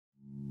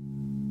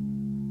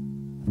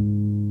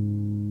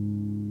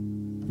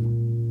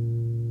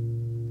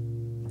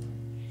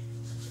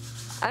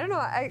I don't know,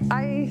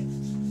 I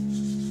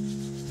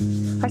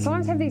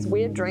sometimes have these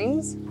weird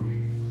dreams,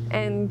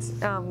 and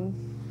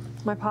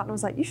my partner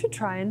was like, you should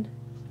try and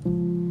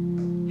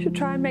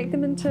make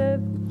them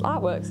into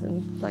artworks,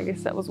 and I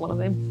guess that was one of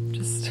them,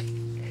 just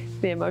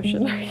the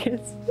emotion, I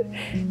guess.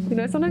 You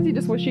know, sometimes you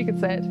just wish you could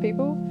say it to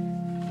people,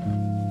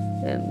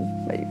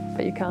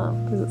 but you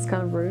can't, because it's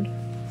kind of rude.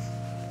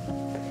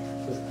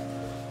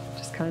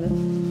 Just kind of.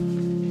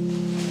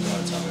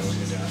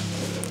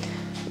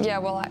 Yeah,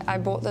 well, I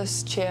bought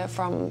this chair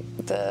from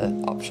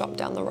the op shop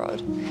down the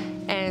road,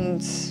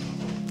 and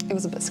it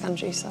was a bit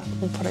scungy, so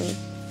I'm putting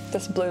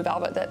this blue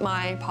velvet that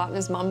my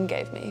partner's mum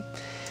gave me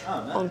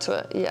onto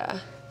it, yeah,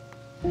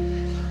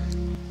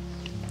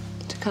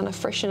 to kind of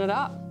freshen it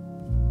up.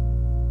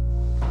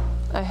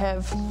 I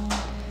have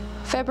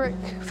fabric,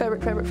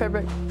 fabric, fabric,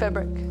 fabric,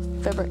 fabric,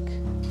 fabric,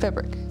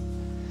 fabric.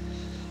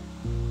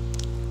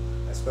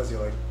 I suppose you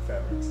like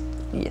fabrics.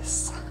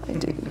 Yes, I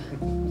do.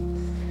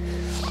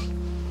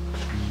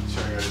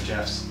 Shall we go to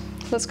Jeff's?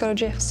 Let's go to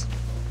Jeff's.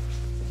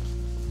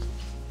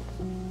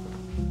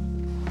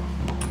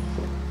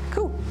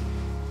 Cool.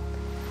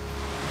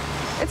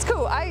 It's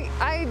cool. I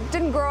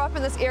didn't grow up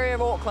in this area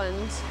of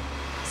Auckland,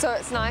 so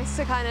it's nice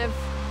to kind of,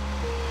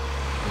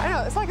 I don't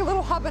know, it's like a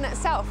little hub in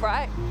itself,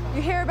 right?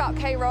 You hear about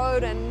K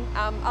Road and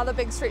other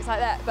big streets like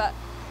that, but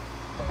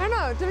I don't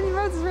know, Divinity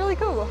Roads is really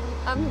cool.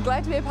 I'm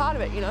glad to be a part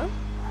of it, you know?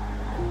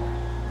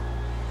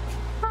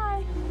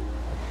 Hi.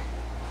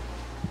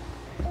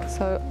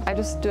 So I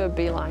just do a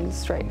beeline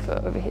straight for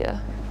over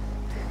here.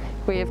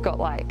 We have got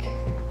like,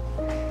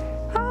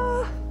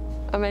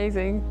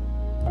 amazing.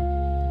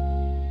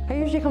 I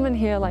usually come in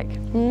here like,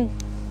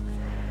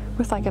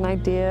 with like an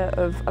idea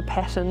of a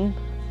pattern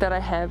that I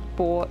have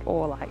bought,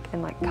 or like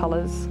in like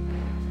colors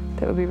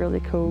that would be really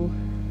cool.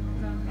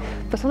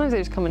 But sometimes I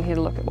just come in here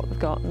to look at what they've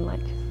got and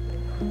like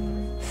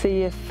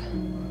see if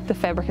the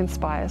fabric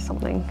inspires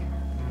something.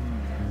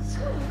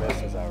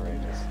 This is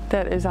outrageous.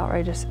 That is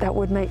outrageous. That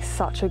would make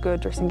such a good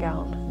dressing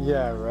gown.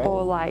 Yeah, right.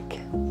 Or like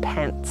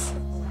pants.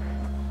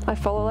 I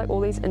follow like all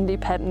these indie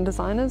pattern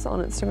designers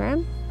on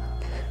Instagram,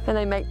 and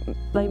they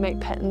make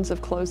patterns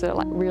of clothes that are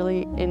like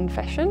really in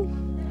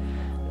fashion.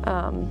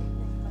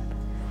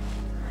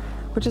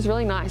 Which is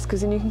really nice, because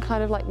then you can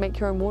kind of like make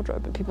your own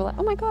wardrobe, and people are like,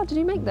 oh my god, did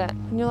you make that?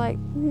 And you're like,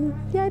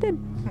 yeah, I did.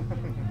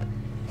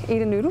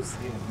 Eating noodles?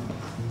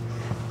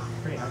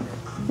 Pretty hungry.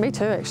 Me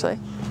too, actually.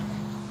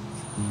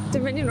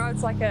 Dominion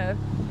Road's like a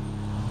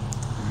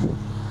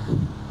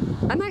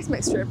nice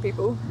mixture of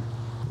people.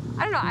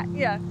 I don't know,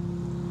 yeah.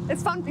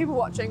 It's fun people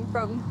watching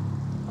from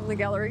the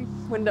gallery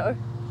window.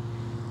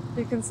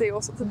 You can see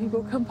all sorts of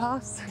people come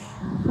past.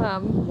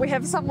 We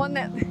have someone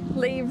that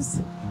leaves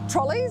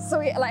trolleys, so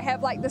we like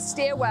have like the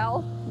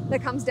stairwell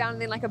that comes down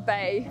and then like a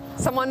bay.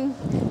 Someone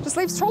just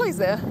leaves trolleys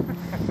there.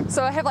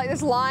 So I have like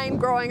this line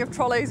growing of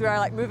trolleys where I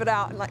like move it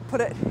out and like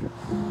put it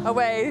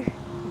away.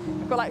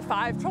 I've got like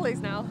 5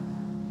 trolleys now.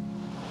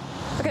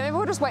 Okay, maybe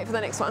we'll just wait for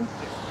the next one.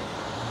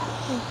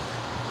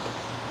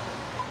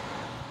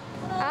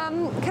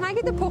 Can I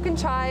get the pork and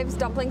chives,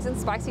 dumplings and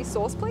spicy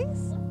sauce,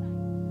 please?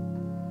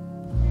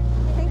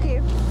 Thank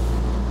you.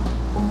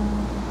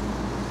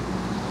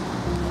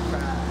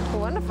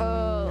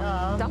 Wonderful.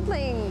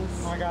 Dumplings.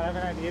 Oh my god, I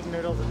haven't had eaten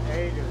noodles in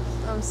ages.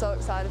 I'm so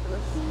excited for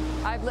this.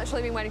 I've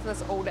literally been waiting for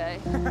this all day.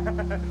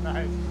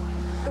 Nice.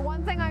 The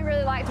one thing I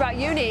really liked about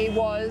uni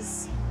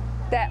was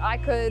that I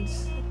could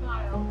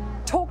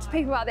talk to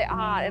people about their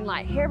art and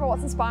like hear about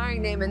what's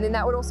inspiring them, and then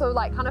that would also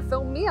like kind of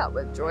fill me up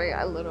with joy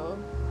a little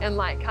and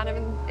like kind of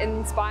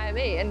inspire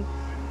me. And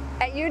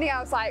at uni I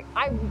was like,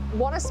 I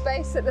want a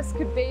space that this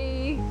could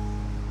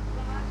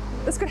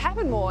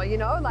happen more, you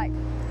know? Like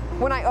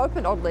when I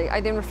opened Oddly, I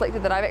then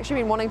reflected that I've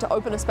actually been wanting to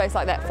open a space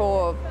like that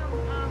for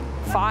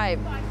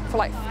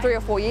like 3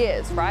 or 4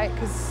 years, right?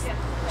 Because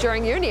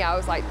during uni I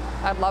was like,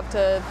 I'd love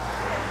to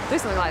do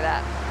something like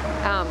that.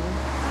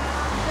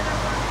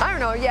 I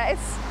don't know, yeah,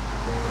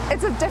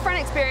 it's a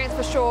different experience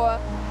for sure,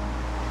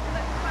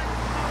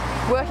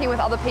 working with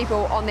other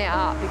people on their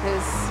art,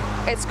 because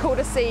it's cool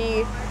to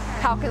see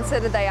how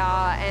considered they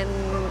are and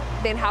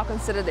then how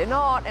considered they're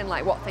not, and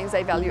like what things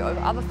they value over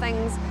other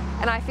things.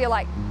 And I feel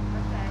like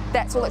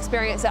that's all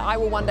experience that I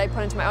will one day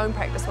put into my own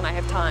practice when I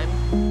have time.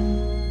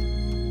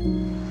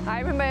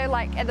 I remember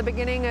like at the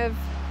beginning of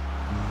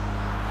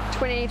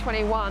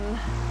 2021,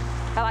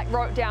 I like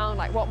wrote down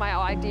like what my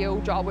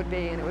ideal job would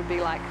be, and it would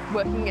be like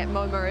working at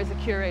MoMA as a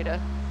curator.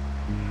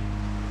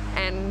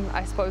 And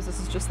I suppose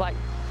this is just like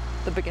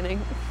the beginning,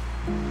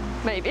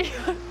 maybe.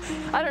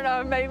 I don't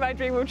know, maybe my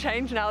dream will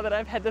change now that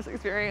I've had this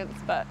experience,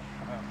 but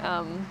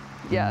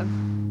yeah.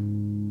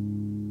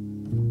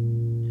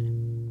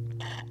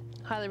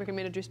 Highly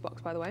recommend a juice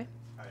box, by the way.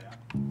 Oh yeah.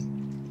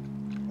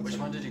 Which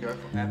one did you go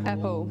for?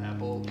 Apple.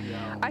 Apple,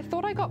 yeah. I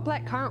thought I got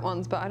black currant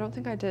ones, but I don't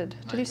think I did.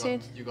 Did you see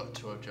it? You got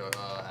 2 of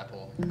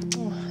apple.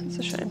 Oh, it's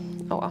a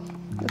shame. Oh well,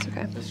 that's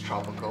okay. It's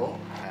tropical,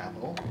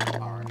 apple,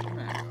 orange,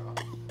 mango,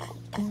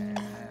 and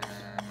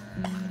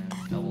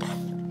double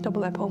apple.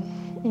 Double apple.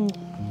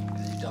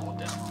 Because you doubled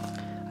down on it.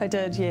 I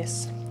did,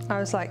 yes. I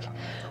was like,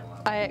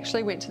 I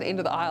actually went to the end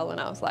of the aisle and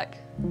I was like,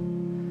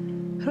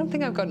 I don't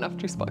think I've got enough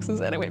juice boxes,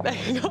 and I went back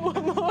and got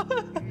one more.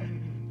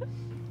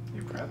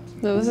 You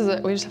prepped? No, this is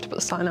it. We just have to put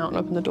the sign out and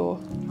open the door.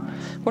 Nice.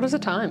 What is the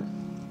time?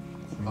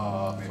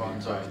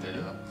 Phone's over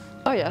there.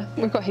 Oh yeah,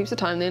 we've got heaps of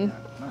time then.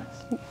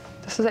 Nice.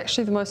 This is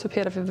actually the most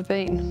prepared I've ever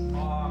been.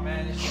 Oh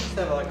man, you should just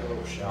have like a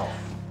little shelf.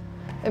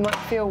 It might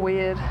feel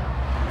weird. You know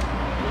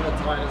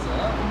how tight is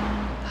that?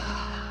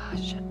 Ah,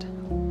 shit.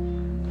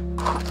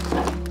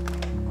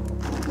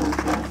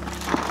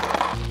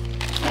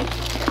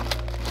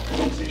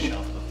 See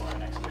shelf before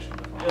an exhibition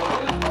before.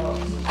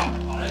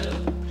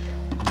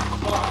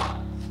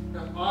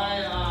 If I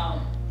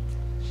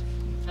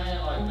hang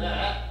it like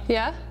that,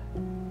 Yeah?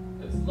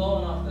 it's low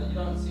enough that you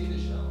don't see the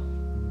shelf.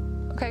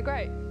 Okay,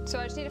 great. So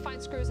I just need to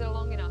find screws that are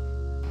long enough.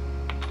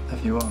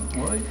 If you want,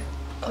 what?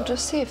 I'll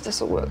just see if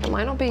this will work. It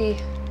might not be...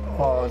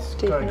 Oh, it's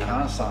good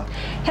cast on.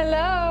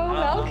 Hello,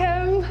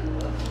 welcome.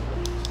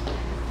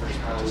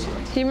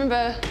 Do you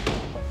remember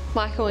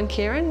Michael and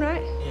Kieran,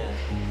 right? Yeah.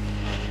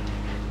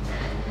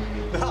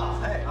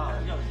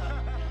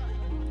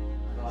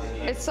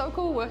 It's so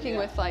cool working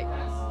with like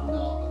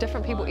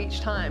different people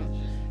each time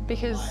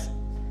because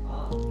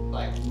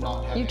Like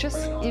not you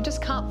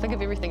just can't think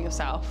of everything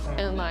yourself,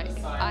 and like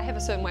I have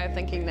a certain way of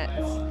thinking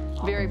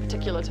that's very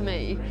particular to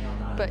me,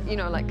 but you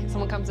know, like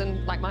someone comes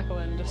in like Michael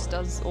and just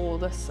does all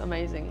this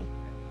amazing.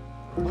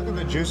 Look at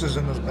the juices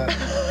in this bag.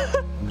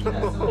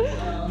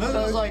 This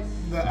is like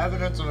the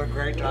evidence of a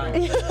great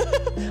time.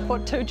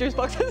 What, 2 juice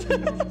boxes?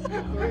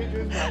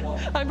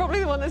 I'm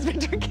probably the one that's been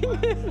drinking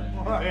it.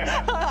 Oh,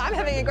 yeah. I'm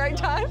having a great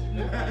time.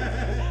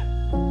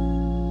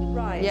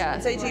 Right. Yeah.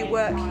 So do you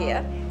work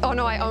here? Oh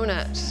no, I own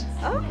it.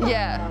 Oh.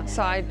 Yeah,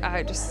 so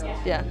I just,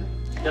 yeah,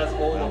 Does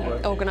all the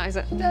work. organise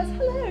it.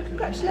 Hello,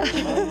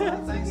 congratulations.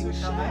 Thanks for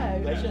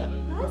coming. Pleasure.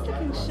 Nice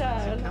looking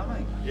show.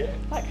 Coming. Yeah.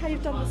 Like how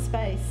you've done the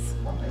space.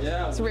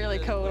 Yeah. It's really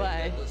cool,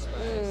 eh?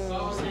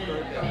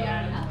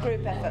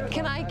 Group effort.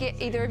 Can I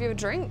get either of you a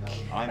drink?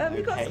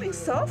 You got something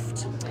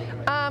soft?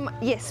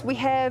 Yes, we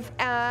have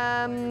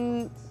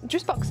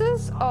juice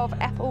boxes of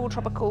apple,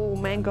 tropical,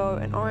 mango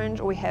and orange,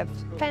 or we have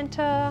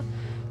Fanta,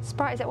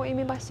 Sprite. Is that what you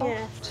mean by soft?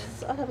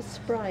 Yes. I'll have a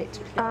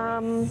Sprite.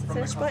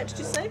 So Sprite, did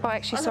you say? Oh,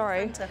 actually, I'll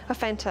sorry, have a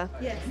Fanta.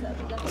 Yes, that'd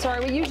be lovely.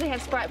 Sorry, we usually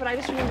have Sprite, but I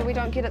just remember we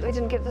don't get it. We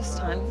didn't get it this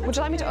time. Would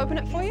you like me to open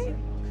it for you?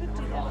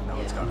 No,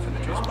 it's gone for the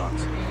juice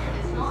box.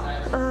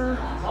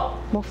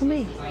 More for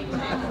me.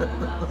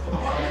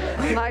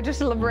 Like just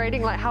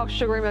deliberating like how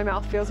sugary my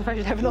mouth feels if I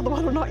should have another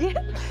one or not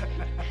yet.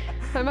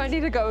 I might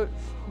need to go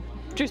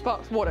juice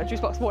box, water,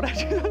 juice box, water,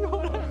 juice box,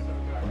 water.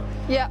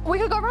 Yeah, we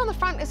could go around the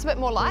front. It's a bit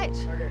more light.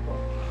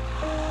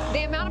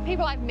 The amount of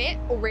people I've met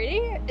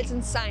already, it's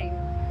insane.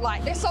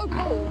 Like, they're so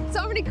cool.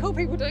 So many cool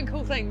people doing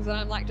cool things, and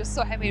I'm like just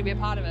so happy to be a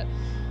part of it.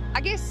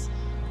 I guess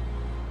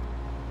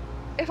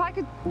if I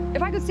could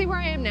see where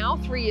I am now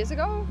 3 years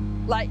ago,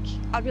 like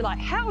I'd be like,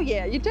 hell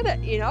yeah, you did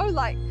it, you know?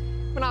 Like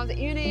when I was at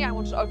uni, I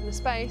wanted to open a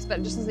space, but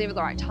it just was never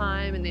the right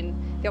time, and then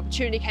the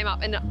opportunity came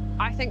up, and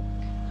I think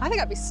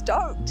I'd be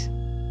stoked.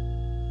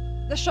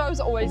 The show's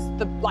always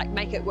the like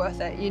make it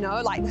worth it, you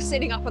know? Like the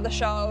setting up of the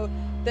show,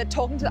 the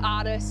talking to the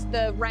artists,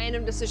 the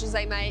random decisions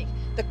they make,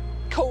 the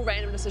cool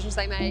random decisions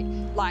they make,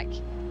 like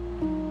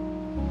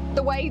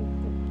the way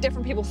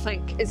different people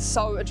think is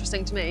so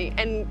interesting to me,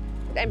 and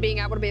being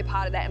able to be a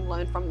part of that and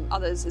learn from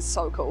others is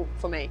so cool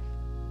for me.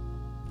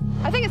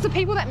 I think it's the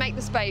people that make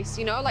the space,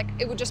 you know, like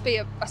it would just be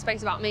a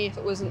space about me if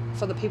it wasn't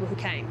for the people who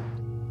came.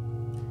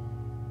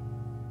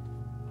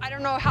 I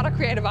don't know how to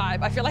create a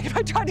vibe. I feel like if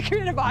I tried to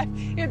create a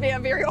vibe, it'd be a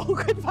very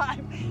awkward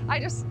vibe.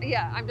 I'm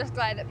just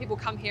glad that people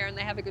come here and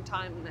they have a good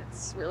time, and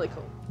that's really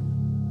cool.